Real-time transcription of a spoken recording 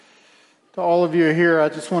To all of you here, I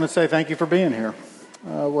just want to say thank you for being here.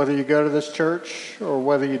 Whether you go to this church or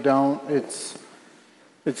whether you don't, it's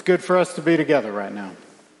good for us to be together right now.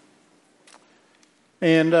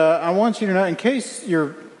 And I want you to know, in case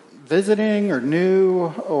you're visiting or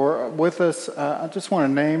new or with us, I just want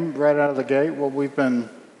to name right out of the gate what we've been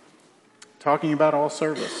talking about all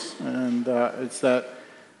service. And it's that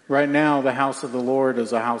right now the house of the Lord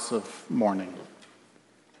is a house of mourning.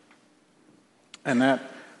 And that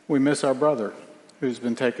we miss our brother who's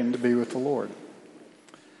been taken to be with the Lord.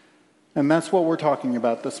 And that's what we're talking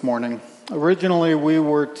about this morning. Originally, we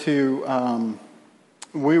were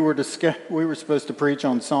supposed to preach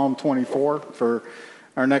on Psalm 24 for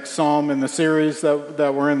our next psalm in the series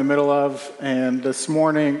that we're in the middle of. And this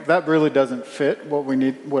morning, that really doesn't fit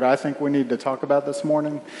what I think we need to talk about this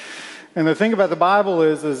morning. And the thing about the Bible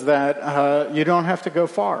is that you don't have to go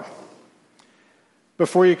far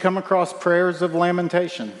before you come across prayers of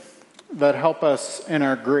lamentation that help us in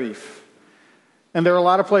our grief. And there are a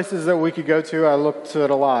lot of places that we could go to. I looked at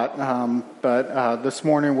a lot, but this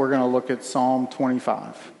morning we're going to look at Psalm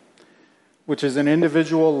 25, which is an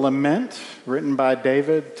individual lament written by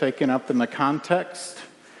David, taken up in the context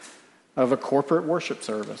of a corporate worship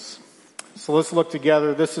service. So let's look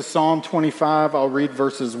together. This is Psalm 25. I'll read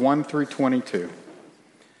verses 1 through 22.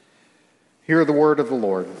 Hear the word of the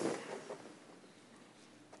Lord.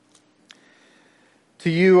 To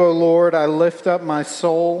you, O Lord, I lift up my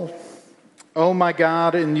soul. O my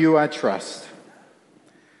God, in you I trust.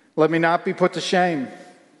 Let me not be put to shame.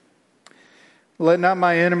 Let not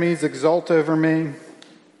my enemies exult over me.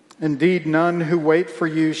 Indeed, none who wait for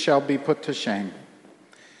you shall be put to shame.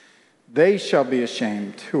 They shall be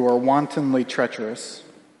ashamed who are wantonly treacherous.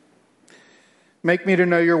 Make me to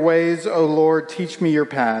know your ways, O Lord. Teach me your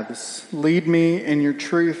paths. Lead me in your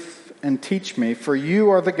truth and teach me, for you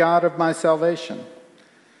are the God of my salvation.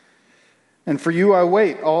 And for you I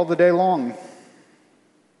wait all the day long.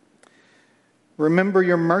 Remember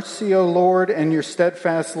your mercy, O Lord, and your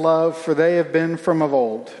steadfast love, for they have been from of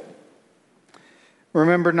old.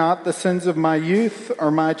 Remember not the sins of my youth or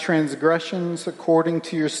my transgressions. According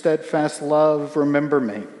to your steadfast love, remember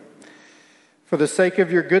me. For the sake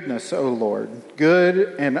of your goodness, O Lord,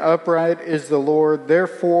 good and upright is the Lord.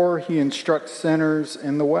 Therefore he instructs sinners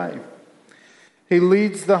in the way. He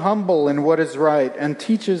leads the humble in what is right and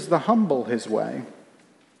teaches the humble his way.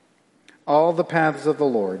 All the paths of the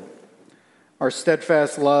Lord are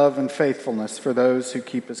steadfast love and faithfulness for those who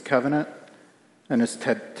keep his covenant and his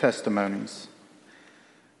testimonies.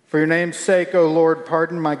 For your name's sake, O Lord,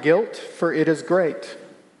 pardon my guilt, for it is great.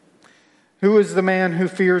 Who is the man who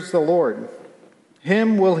fears the Lord?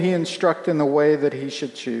 Him will he instruct in the way that he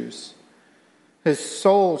should choose. His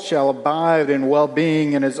soul shall abide in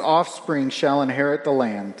well-being, and his offspring shall inherit the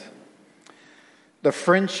land. The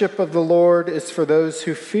friendship of the Lord is for those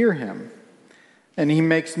who fear him, and he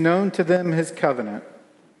makes known to them his covenant.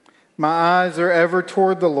 My eyes are ever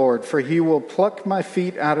toward the Lord, for he will pluck my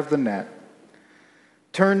feet out of the net.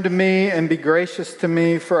 Turn to me and be gracious to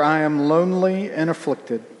me, for I am lonely and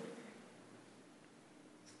afflicted.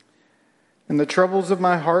 And the troubles of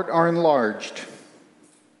my heart are enlarged.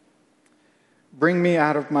 Bring me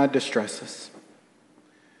out of my distresses.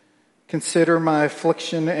 Consider my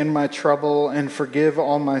affliction and my trouble, and forgive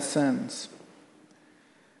all my sins.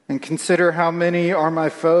 And consider how many are my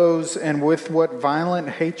foes, and with what violent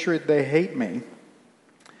hatred they hate me.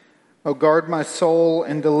 O guard my soul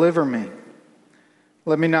and deliver me.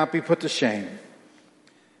 Let me not be put to shame,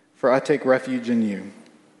 for I take refuge in you.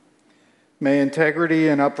 May integrity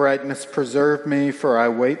and uprightness preserve me, for I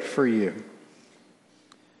wait for you.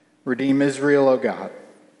 Redeem Israel, O God,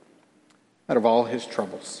 out of all his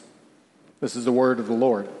troubles. This is the word of the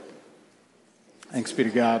Lord. Thanks be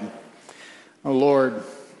to God. O Lord,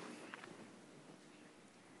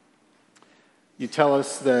 you tell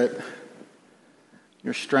us that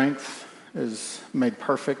your strength is made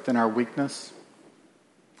perfect in our weakness,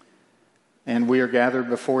 and we are gathered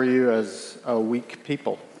before you as a weak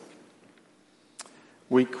people,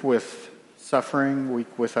 weak with suffering,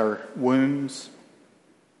 weak with our wounds,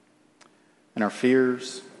 and our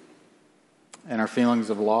fears, and our feelings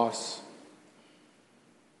of loss.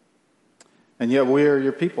 And yet we are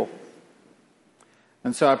your people.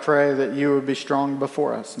 And so I pray that you would be strong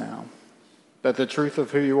before us now, that the truth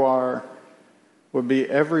of who you are would be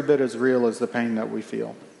every bit as real as the pain that we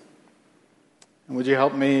feel. And would you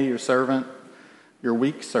help me, your servant, your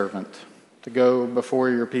weak servant, to go before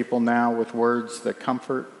your people now with words that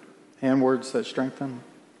comfort and words that strengthen,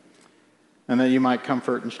 and that you might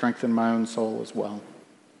comfort and strengthen my own soul as well.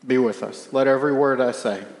 Be with us. Let every word I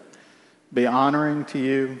say be honoring to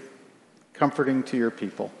you, comforting to your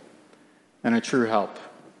people. and a true help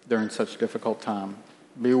during such a difficult time.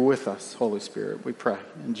 Be with us, Holy Spirit, we pray.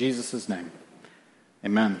 In Jesus' name,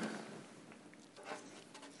 amen.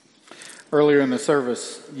 Earlier in the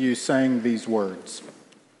service, you sang these words.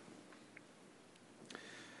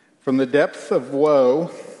 From the depth of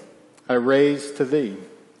woe, I raise to thee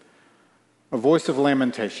a voice of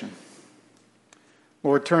lamentation.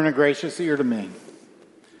 Lord, turn a gracious ear to me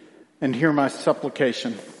and hear my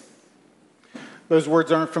supplication. Those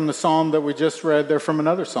words aren't from the psalm that we just read. They're from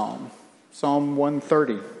another psalm, Psalm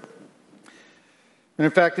 130. And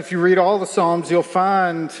in fact, if you read all the psalms, you'll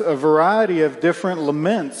find a variety of different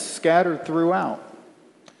laments scattered throughout.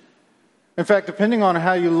 In fact, depending on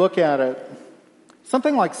how you look at it,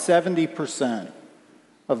 something like 70%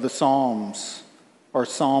 of the psalms are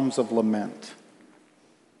psalms of lament.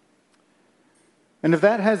 And if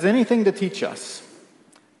that has anything to teach us,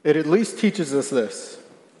 it at least teaches us this: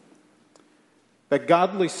 that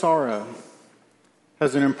godly sorrow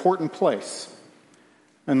has an important place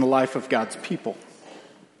in the life of God's people.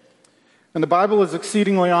 And the Bible is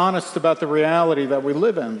exceedingly honest about the reality that we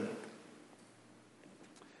live in.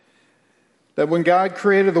 That when God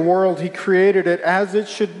created the world, He created it as it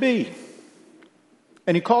should be.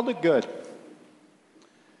 And He called it good.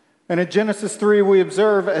 And in Genesis 3, we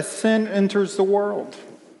observe as sin enters the world.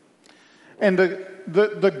 And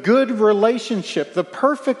the good relationship, the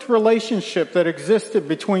perfect relationship that existed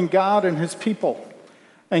between God and His people,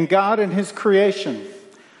 and God and His creation,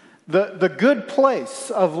 the good place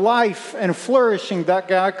of life and flourishing that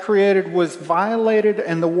God created was violated,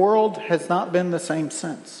 and the world has not been the same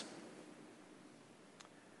since.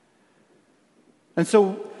 And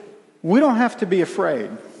so we don't have to be afraid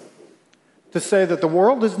to say that the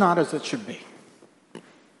world is not as it should be.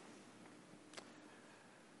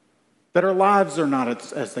 That our lives are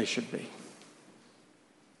not as they should be.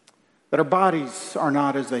 That our bodies are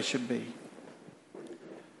not as they should be.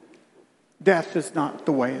 Death is not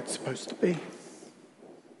the way it's supposed to be.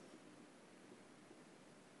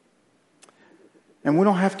 And we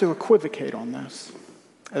don't have to equivocate on this.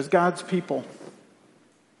 As God's people,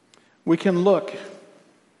 we can look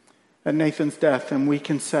at Nathan's death and we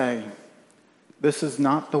can say, this is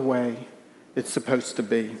not the way it's supposed to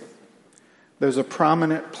be. There's a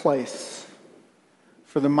prominent place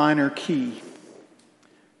for the minor key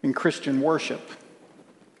in Christian worship.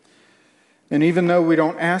 And even though we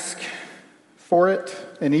don't ask for it,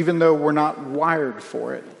 and even though we're not wired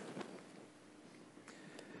for it,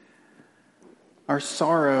 our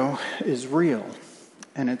sorrow is real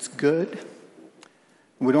and it's good.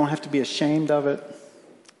 We don't have to be ashamed of it.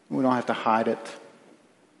 We don't have to hide it.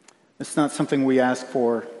 It's not something we ask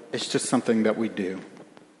for. It's just something that we do.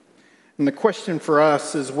 And the question for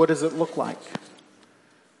us is, what does it look like?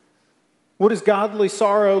 What does godly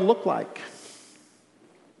sorrow look like?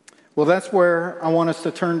 Well, that's where I want us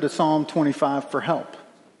to turn to Psalm 25 for help.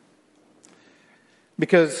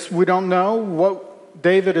 Because we don't know what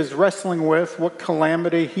David is wrestling with, what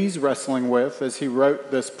calamity he's wrestling with as he wrote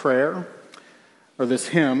this prayer or this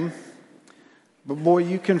hymn. But boy,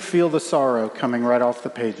 you can feel the sorrow coming right off the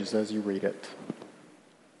pages as you read it.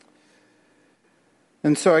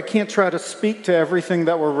 And so I can't try to speak to everything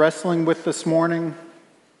that we're wrestling with this morning.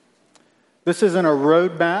 This isn't a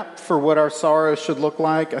roadmap for what our sorrow should look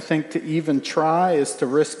like. I think to even try is to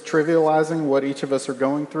risk trivializing what each of us are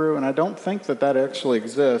going through, and I don't think that actually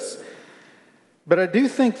exists. But I do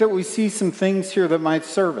think that we see some things here that might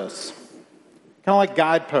serve us, kind of like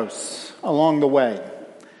guideposts along the way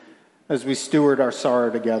as we steward our sorrow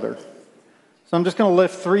together. So I'm just going to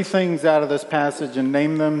lift 3 things out of this passage and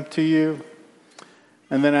name them to you,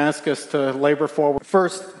 and then ask us to labor forward.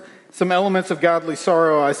 First, some elements of godly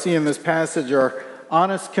sorrow I see in this passage are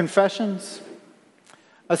honest confessions.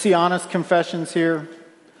 I see honest confessions here,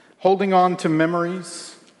 holding on to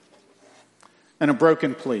memories, and a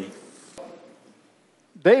broken plea.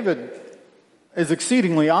 David is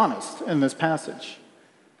exceedingly honest in this passage,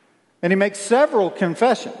 and he makes several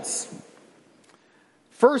confessions.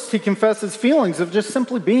 First, he confesses feelings of just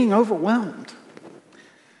simply being overwhelmed.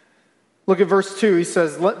 Look at verse 2. He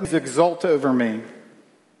says, "Let me exult over me."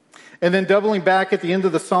 And then doubling back at the end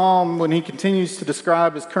of the psalm when he continues to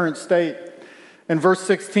describe his current state, in verse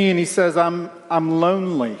 16 he says, I'm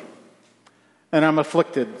lonely and I'm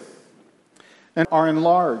afflicted and are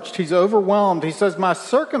enlarged. He's overwhelmed. He says, my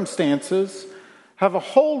circumstances have a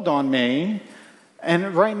hold on me,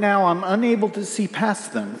 and right now I'm unable to see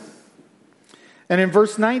past them. And in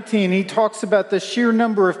verse 19, he talks about the sheer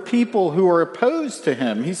number of people who are opposed to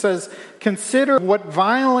him. He says, consider what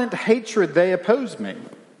violent hatred they oppose me.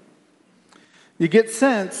 You get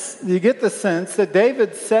the sense that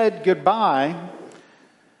David said goodbye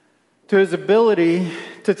to his ability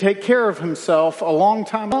to take care of himself a long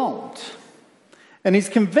time old. And he's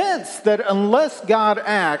convinced that unless God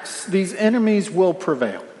acts, these enemies will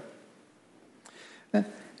prevail.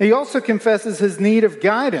 He also confesses his need of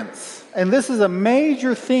guidance. And this is a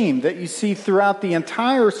major theme that you see throughout the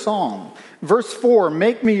entire psalm. Verse 4,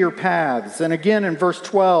 make me your paths. And again in verse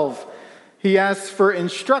 12, he asks for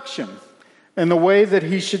instruction in the way that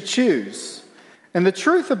he should choose. And the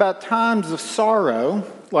truth about times of sorrow,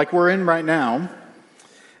 like we're in right now,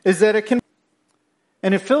 is that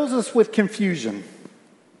it fills us with confusion.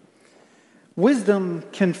 Wisdom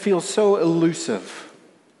can feel so elusive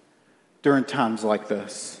during times like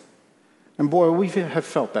this. And boy, we have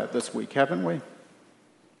felt that this week, haven't we?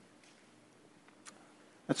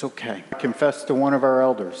 That's okay. I confessed to one of our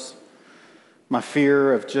elders my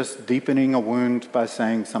fear of just deepening a wound by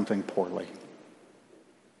saying something poorly.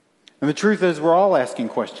 And the truth is, we're all asking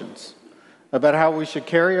questions about how we should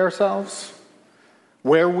carry ourselves,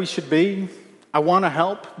 where we should be. I want to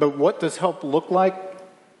help, but what does help look like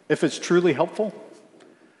if it's truly helpful?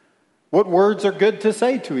 What words are good to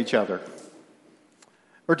say to each other?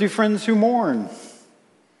 Or to friends who mourn?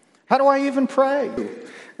 How do I even pray?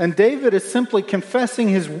 And David is simply confessing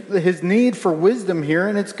his need for wisdom here,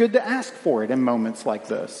 and it's good to ask for it in moments like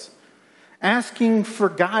this. Asking for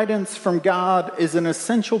guidance from God is an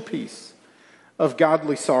essential piece of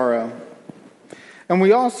godly sorrow. And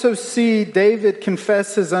we also see David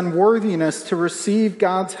confess his unworthiness to receive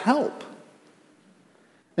God's help.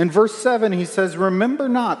 In verse 7, he says, remember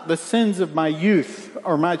not the sins of my youth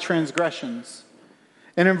or my transgressions.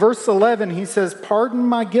 And in verse 11, he says, pardon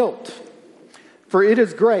my guilt, for it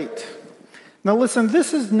is great. Now listen,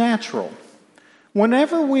 this is natural.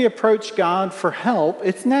 Whenever we approach God for help,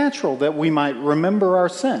 it's natural that we might remember our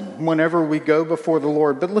sin whenever we go before the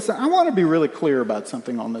Lord. But listen, I want to be really clear about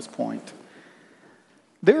something on this point.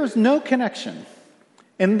 There is no connection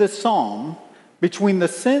in this psalm between the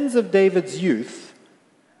sins of David's youth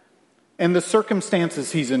and the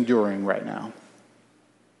circumstances he's enduring right now.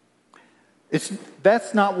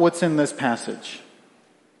 That's not what's in this passage.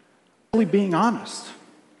 He's really being honest.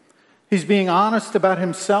 He's being honest about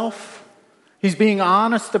himself. He's being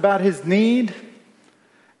honest about his need.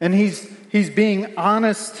 And he's being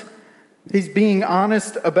honest. He's being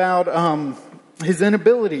honest about his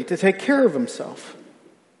inability to take care of himself.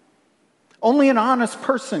 Only an honest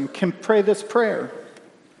person can pray this prayer.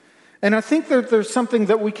 And I think that there's something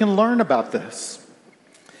that we can learn about this.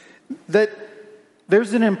 That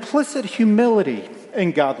there's an implicit humility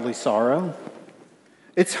in godly sorrow.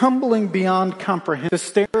 It's humbling beyond comprehension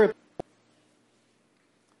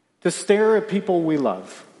to stare at people we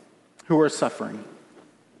love who are suffering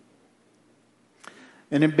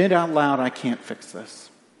and admit out loud, I can't fix this.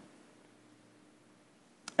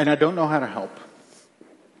 And I don't know how to help.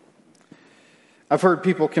 I've heard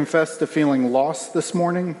people confess to feeling lost this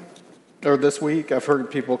morning or this week. I've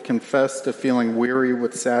heard people confess to feeling weary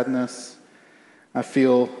with sadness. I've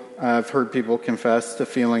heard people confess to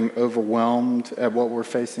feeling overwhelmed at what we're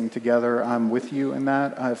facing together. I'm with you in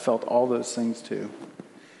that. I've felt all those things too.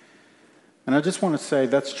 And I just want to say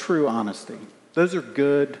that's true honesty. Those are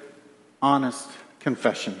good, honest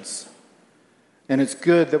confessions. And it's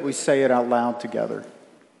good that we say it out loud together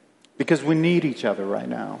because we need each other right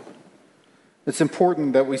now. It's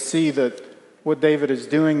important that we see that what David is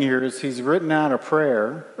doing here is he's written out a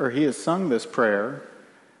prayer, or he has sung this prayer,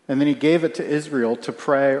 and then he gave it to Israel to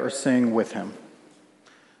pray or sing with him.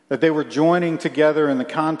 That they were joining together in the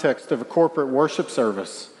context of a corporate worship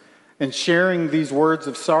service and sharing these words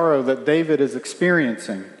of sorrow that David is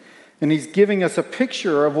experiencing. And he's giving us a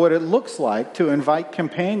picture of what it looks like to invite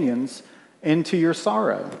companions into your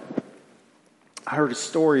sorrow. I heard a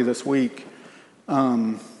story this week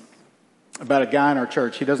about a guy in our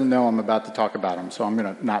church. He doesn't know I'm about to talk about him, so I'm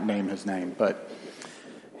going to not name his name. But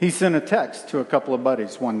he sent a text to a couple of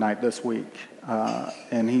buddies one night this week.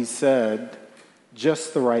 And he said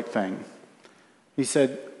just the right thing. He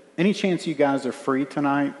said, any chance you guys are free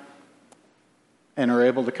tonight and are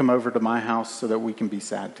able to come over to my house so that we can be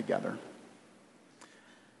sad together?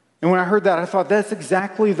 And when I heard that, I thought that's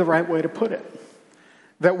exactly the right way to put it.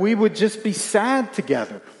 That we would just be sad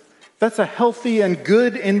together. That's a healthy and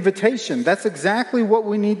good invitation. That's exactly what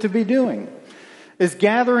we need to be doing, is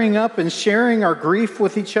gathering up and sharing our grief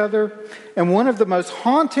with each other. And one of the most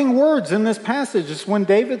haunting words in this passage is when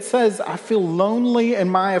David says, I feel lonely in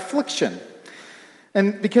my affliction.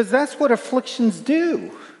 And because that's what afflictions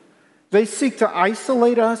do. They seek to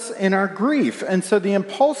isolate us in our grief. And so the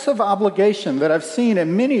impulsive obligation that I've seen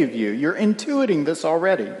in many of you, you're intuiting this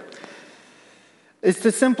already, is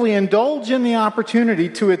to simply indulge in the opportunity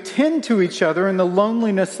to attend to each other in the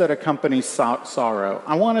loneliness that accompanies sorrow.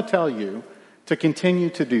 I want to tell you to continue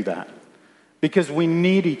to do that because we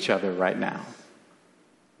need each other right now.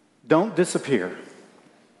 Don't disappear.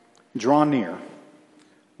 Draw near.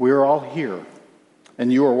 We are all here,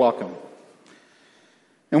 and you are welcome.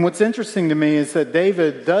 And what's interesting to me is that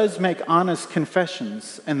David does make honest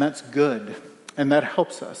confessions, and that's good, and that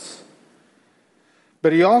helps us.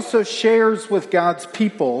 But he also shares with God's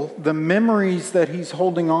people the memories that he's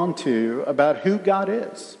holding on to about who God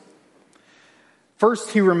is.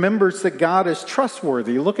 First, he remembers that God is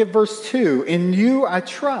trustworthy. Look at verse 2. In you I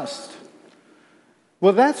trust.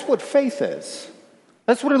 Well, that's what faith is.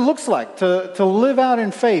 That's what it looks like to live out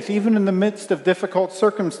in faith, even in the midst of difficult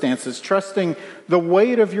circumstances, trusting the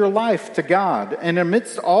weight of your life to God. And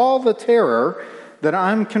amidst all the terror that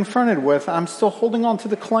I'm confronted with, I'm still holding on to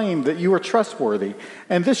the claim that you are trustworthy.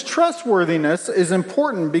 And this trustworthiness is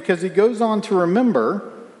important because he goes on to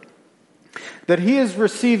remember that he has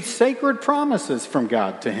received sacred promises from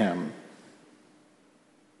God to him.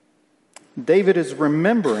 David is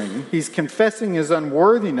remembering, he's confessing his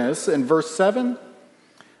unworthiness in verse 7.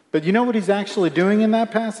 But you know what he's actually doing in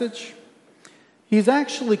that passage? He's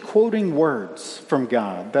actually quoting words from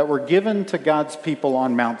God that were given to God's people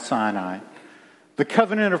on Mount Sinai. The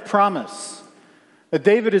covenant of promise.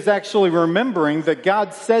 David is actually remembering that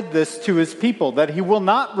God said this to his people, that he will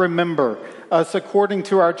not remember us according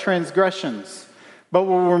to our transgressions, but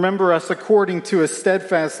will remember us according to his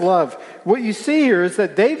steadfast love. What you see here is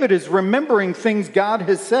that David is remembering things God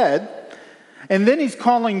has said, and then he's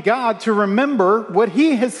calling God to remember what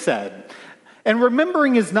he has said. And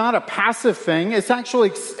remembering is not a passive thing. It's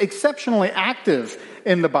actually exceptionally active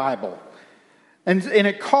in the Bible. And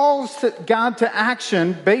it calls God to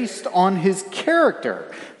action based on his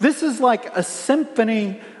character. This is like a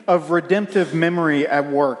symphony of redemptive memory at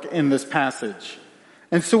work in this passage.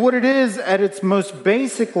 And so what it is at its most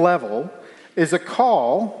basic level is a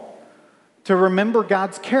call to remember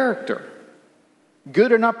God's character.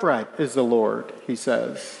 Good and upright is the Lord, he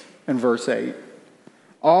says in verse 8.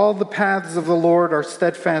 All the paths of the Lord are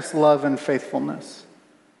steadfast love and faithfulness,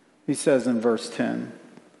 he says in verse 10.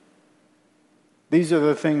 These are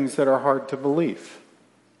the things that are hard to believe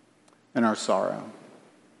in our sorrow.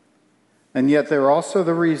 And yet they're also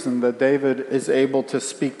the reason that David is able to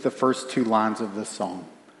speak the first two lines of this song.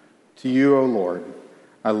 To you, O Lord,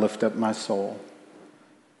 I lift up my soul.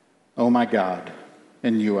 O my God,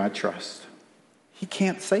 in you I trust. He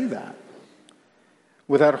can't say that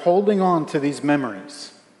without holding on to these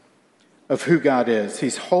memories of who God is.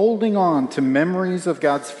 He's holding on to memories of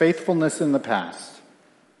God's faithfulness in the past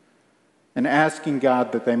and asking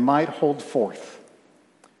God that they might hold forth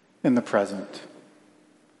in the present.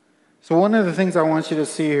 So one of the things I want you to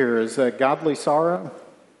see here is that godly sorrow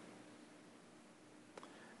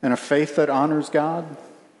and a faith that honors God,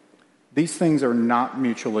 these things are not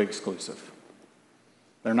mutually exclusive.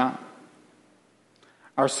 They're not.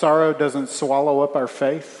 Our sorrow doesn't swallow up our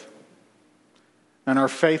faith, and our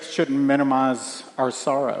faith shouldn't minimize our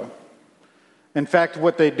sorrow. In fact,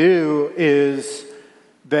 what they do is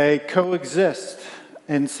they coexist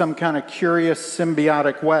in some kind of curious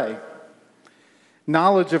symbiotic way.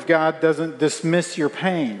 Knowledge of God doesn't dismiss your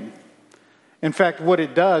pain. In fact, what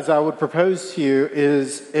it does, I would propose to you,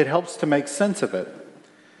 is it helps to make sense of it.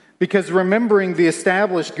 Because remembering the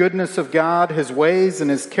established goodness of God, his ways,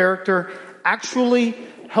 and his character actually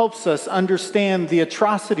helps us understand the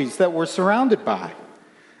atrocities that we're surrounded by.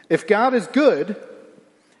 If God is good,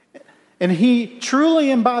 and he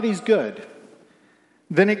truly embodies good,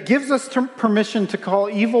 then it gives us permission to call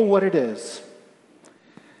evil what it is.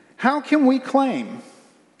 How can we claim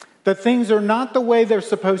that things are not the way they're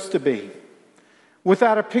supposed to be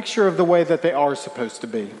without a picture of the way that they are supposed to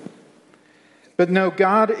be? But no,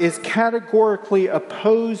 God is categorically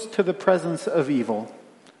opposed to the presence of evil.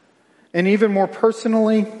 And even more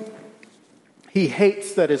personally, he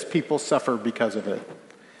hates that his people suffer because of it.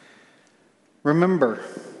 Remember,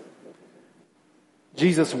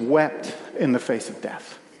 Jesus wept in the face of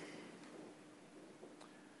death.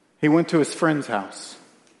 He went to his friend's house,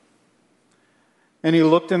 and he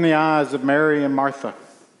looked in the eyes of Mary and Martha.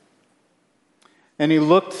 And he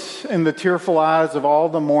looked in the tearful eyes of all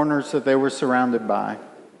the mourners that they were surrounded by.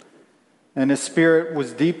 And his spirit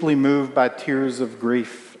was deeply moved by tears of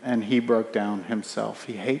grief, and he broke down himself.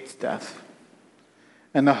 He hates death.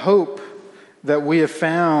 And the hope that we have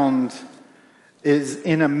found is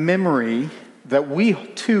in a memory that we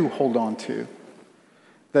too hold on to.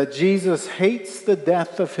 That Jesus hates the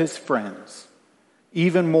death of his friends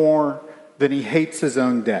even more than he hates his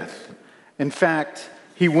own death. In fact,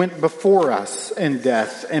 He went before us in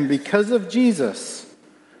death. And because of Jesus,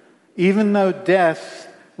 even though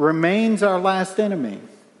death remains our last enemy,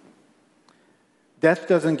 death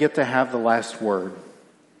doesn't get to have the last word,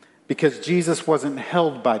 because Jesus wasn't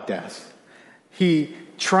held by death. He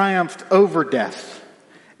triumphed over death.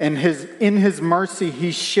 And in his mercy,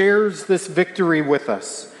 he shares this victory with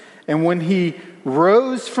us. And when he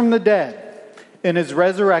rose from the dead in his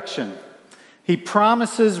resurrection, he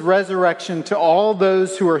promises resurrection to all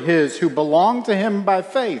those who are his, who belong to him by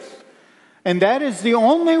faith. And that is the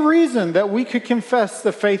only reason that we could confess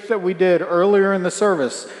the faith that we did earlier in the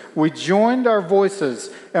service. We joined our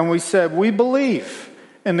voices and we said, we believe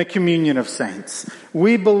in the communion of saints.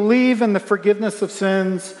 We believe in the forgiveness of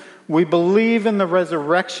sins. We believe in the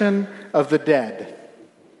resurrection of the dead.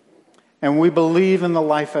 And we believe in the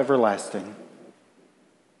life everlasting.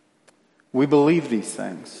 We believe these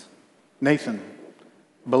things. Nathan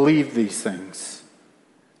believed these things.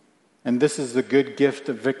 And this is the good gift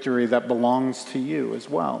of victory that belongs to you as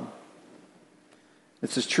well.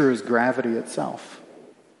 It's as true as gravity itself.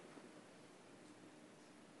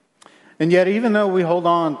 And yet, even though we hold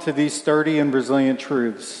on to these sturdy and resilient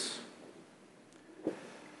truths,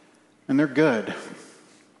 and they're good,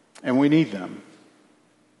 and we need them,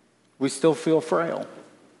 we still feel frail.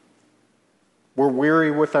 We're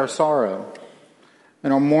weary with our sorrow.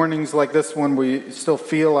 And on mornings like this one, we still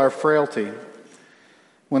feel our frailty.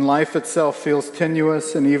 When life itself feels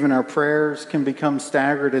tenuous and even our prayers can become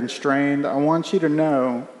staggered and strained, I want you to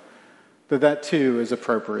know that that too is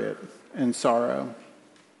appropriate in sorrow.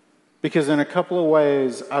 Because in a couple of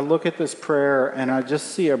ways, I look at this prayer and I just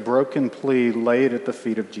see a broken plea laid at the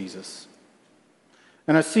feet of Jesus.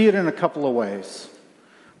 And I see it in a couple of ways.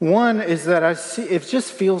 One is that I see it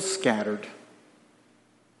just feels scattered.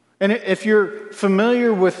 And if you're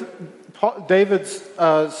familiar with David's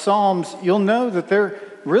Psalms, you'll know that they're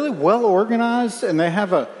really well organized and they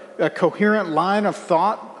have a coherent line of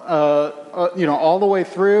thought, all the way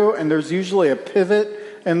through. And there's usually a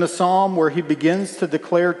pivot in the Psalm where he begins to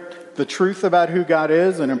declare the truth about who God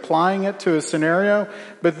is and applying it to a scenario.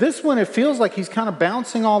 But this one, it feels like he's kind of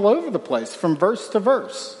bouncing all over the place from verse to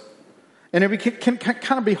verse. And it can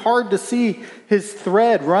kind of be hard to see his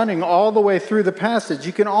thread running all the way through the passage.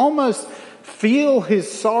 You can almost feel his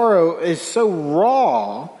sorrow is so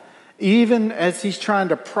raw, even as he's trying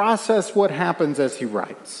to process what happens as he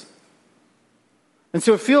writes. And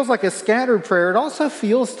so it feels like a scattered prayer. It also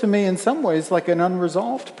feels to me in some ways like an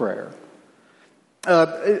unresolved prayer.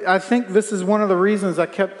 I think this is one of the reasons I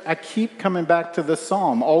keep coming back to this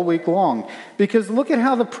psalm all week long. Because look at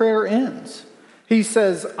how the prayer ends. He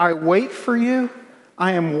says, I wait for you.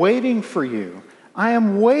 I am waiting for you. I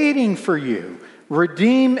am waiting for you.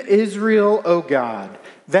 Redeem Israel, O God.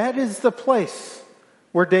 That is the place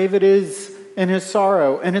where David is in his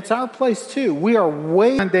sorrow. And it's our place too. We are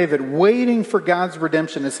waiting, David, waiting for God's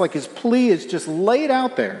redemption. It's like his plea is just laid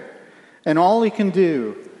out there. And all he can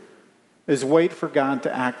do is wait for God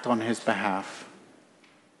to act on his behalf.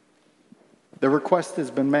 The request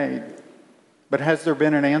has been made. But has there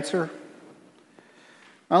been an answer?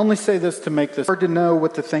 I only say this to make this hard to know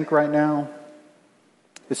what to think right now.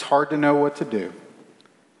 It's hard to know what to do.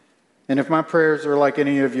 And if my prayers are like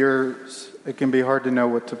any of yours, it can be hard to know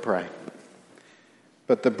what to pray.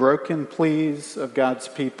 But the broken pleas of God's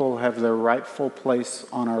people have their rightful place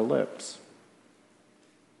on our lips.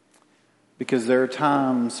 Because there are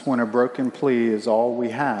times when a broken plea is all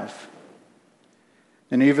we have.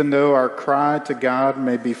 And even though our cry to God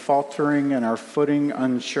may be faltering and our footing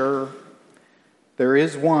unsure, there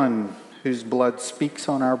is one whose blood speaks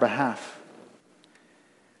on our behalf.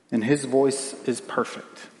 And his voice is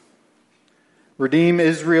perfect. Redeem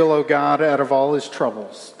Israel, O God, out of all his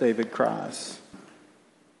troubles, David cries.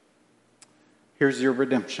 Here's your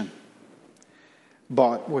redemption,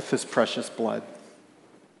 bought with his precious blood.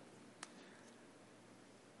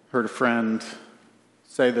 Heard a friend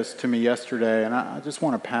say this to me yesterday, and I just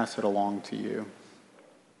want to pass it along to you.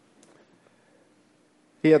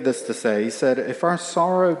 He had this to say. He said, if our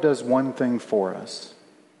sorrow does one thing for us,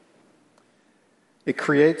 it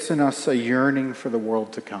creates in us a yearning for the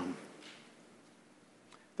world to come.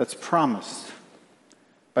 That's promised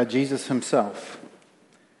by Jesus himself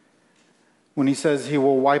when he says he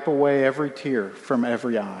will wipe away every tear from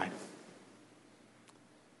every eye,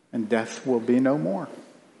 and death will be no more.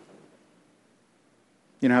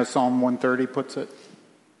 You know how Psalm 130 puts it?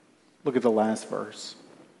 Look at the last verse.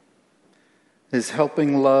 His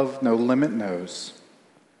helping love no limit knows.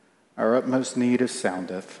 Our utmost need is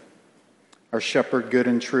soundeth. Our shepherd good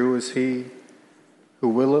and true is he, who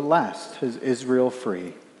will at last his Israel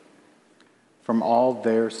free from all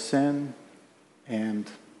their sin and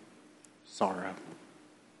sorrow.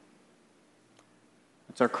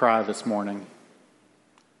 It's our cry this morning,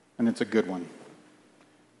 and it's a good one.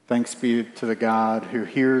 Thanks be to the God who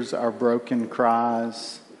hears our broken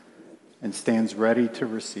cries and stands ready to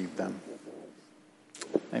receive them.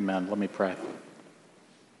 Amen. Let me pray.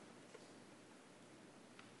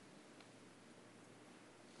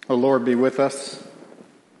 O Lord, be with us.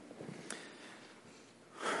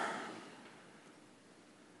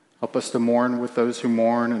 Help us to mourn with those who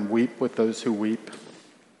mourn and weep with those who weep.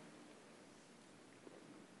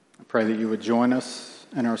 I pray that you would join us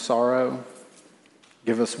in our sorrow.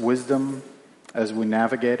 Give us wisdom as we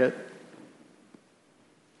navigate it.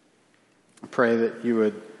 I pray that you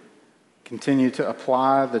would continue to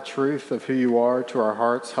apply the truth of who you are to our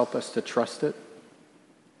hearts. Help us to trust it.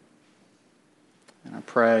 And I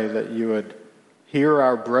pray that you would hear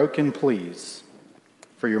our broken pleas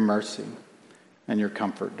for your mercy and your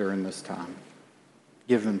comfort during this time.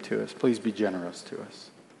 Give them to us. Please be generous to us.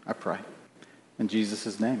 I pray. In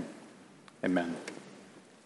Jesus' name, amen.